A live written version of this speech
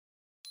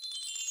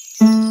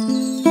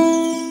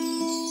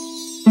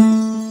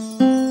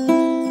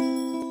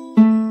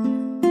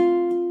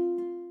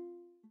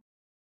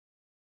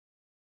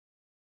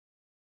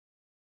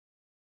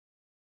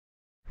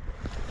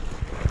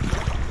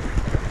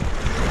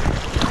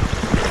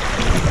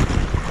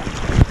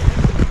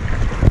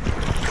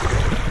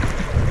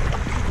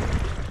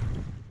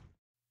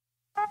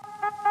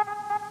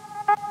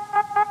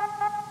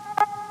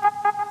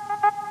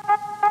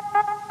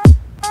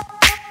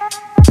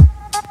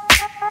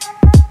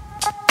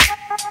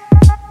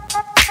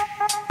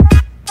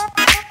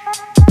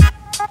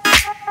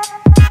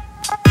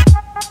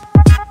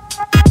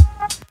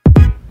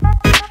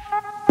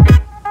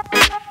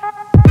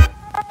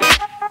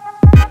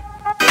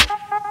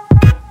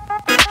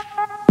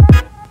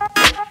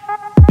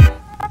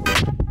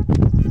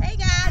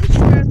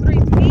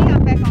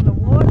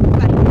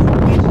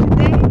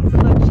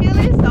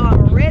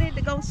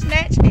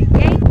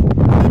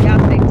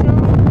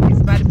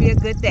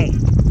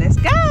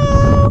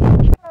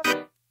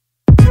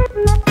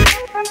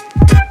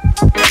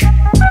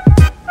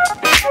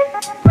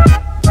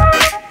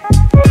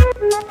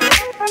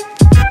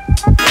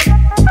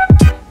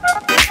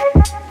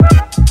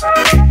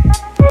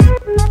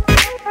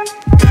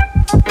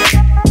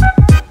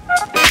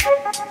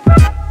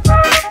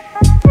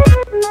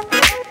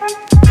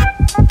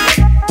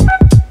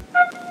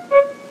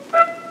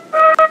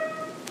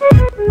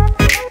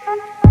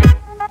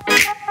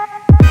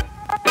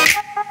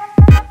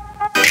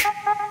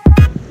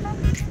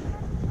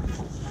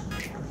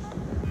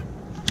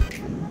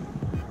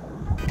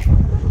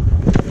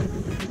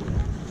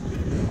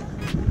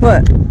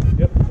What?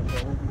 Yep.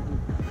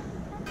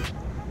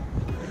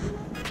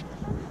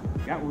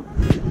 Got one.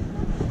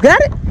 Got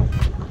it?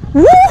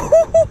 Woo!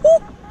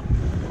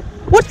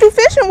 What you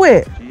fishing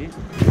with? Jig.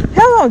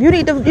 Hello, you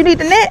need the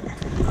net?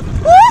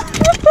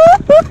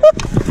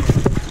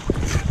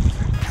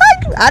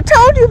 I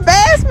told you,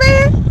 bass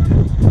man.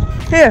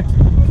 Here.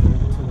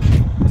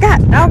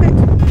 God, doggy.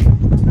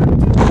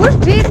 What's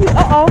jig?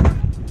 Uh-oh.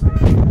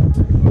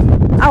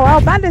 Oh, I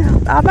was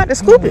about to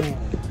scoop it.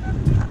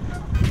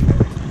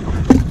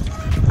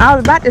 I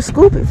was about to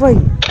scoop it for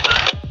you.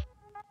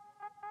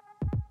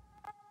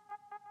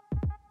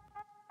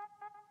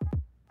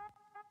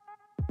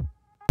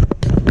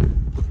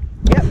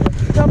 Yep.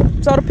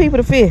 Show the people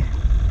the fish.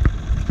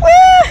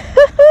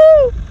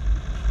 Woo-hoo-hoo.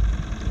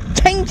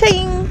 Ching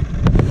ching.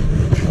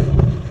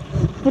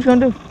 What you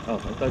gonna do? Oh, I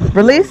thought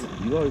Release?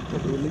 You always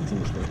put the release in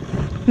the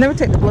stuff. Never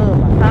take the glove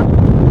off, huh?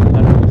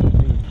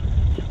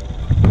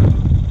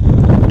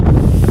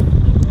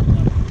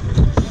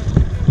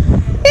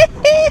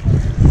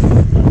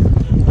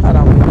 Hold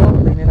on, we're gonna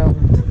clean it over.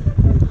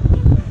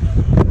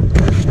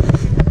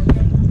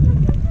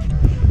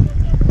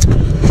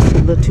 A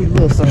little too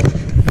little, so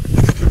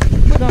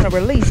we're gonna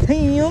release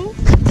him.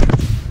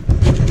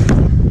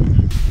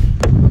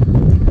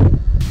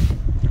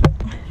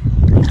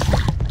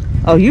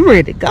 Oh, you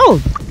ready to go?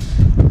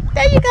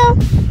 There you go.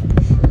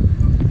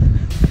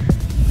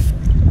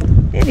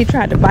 And he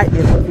tried to bite me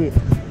a little bit.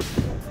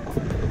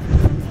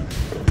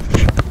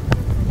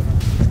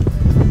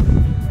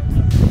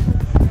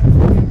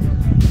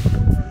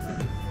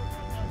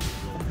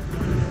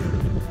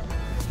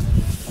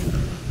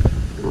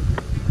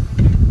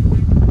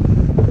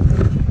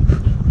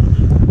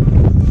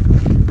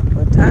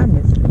 What time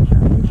is it?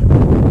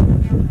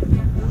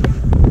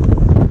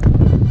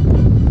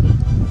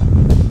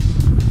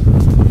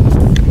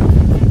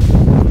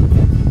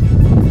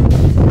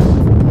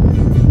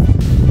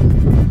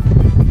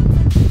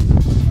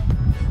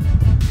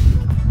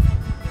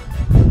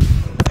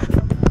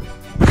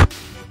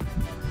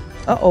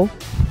 Uh-oh.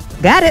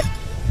 Got it.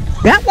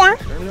 Got one.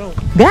 Turn it on.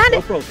 Got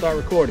it. GoPro, start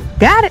recording.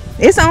 Got it.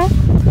 It's on.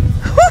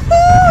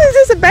 Woo-hoo! Is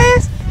this a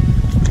bass?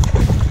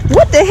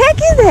 What the heck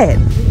is that?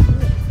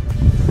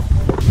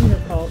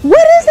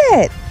 What is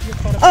that?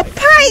 A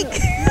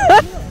pike.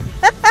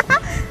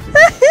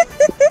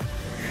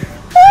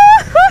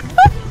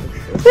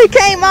 He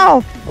came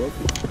off.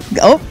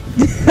 Oh.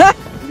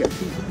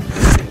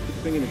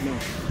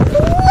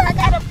 I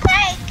got a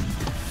pike.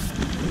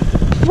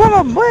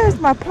 Where's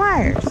my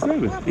pliers?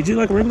 It's just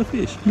like a regular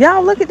fish.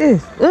 Y'all look at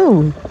this.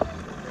 Ooh.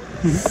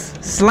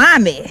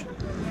 Slimy.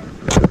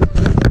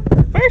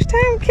 First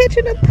time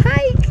catching a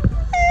pike.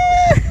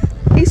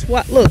 He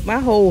swat. Look, my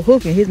whole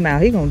hook in his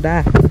mouth. He gonna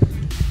die.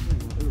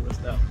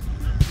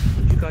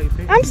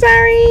 I'm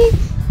sorry.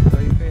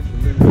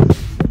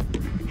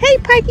 Hey,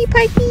 pikey,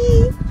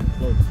 pikey.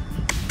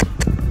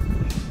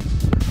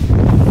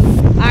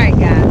 Alright,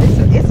 guys.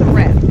 It's a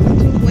wrap.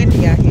 It's too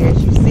windy out here,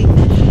 as you see.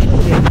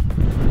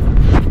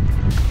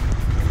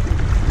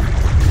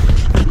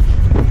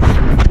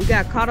 We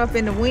got caught up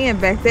in the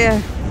wind back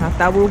there. I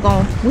thought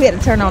we had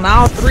to turn on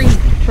all 3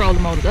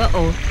 trolling motors.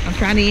 Uh-oh, I'm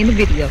trying to end the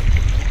video.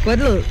 But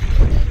look,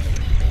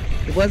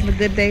 it wasn't a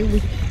good day.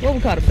 We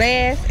caught a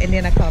bass, and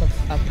then I caught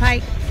a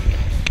pike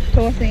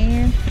towards the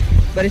end.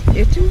 But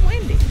it's too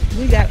windy.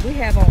 We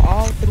have on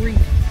all 3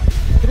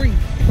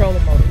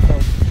 trolling motors, so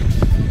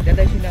that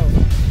lets you know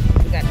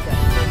we got to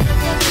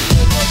go.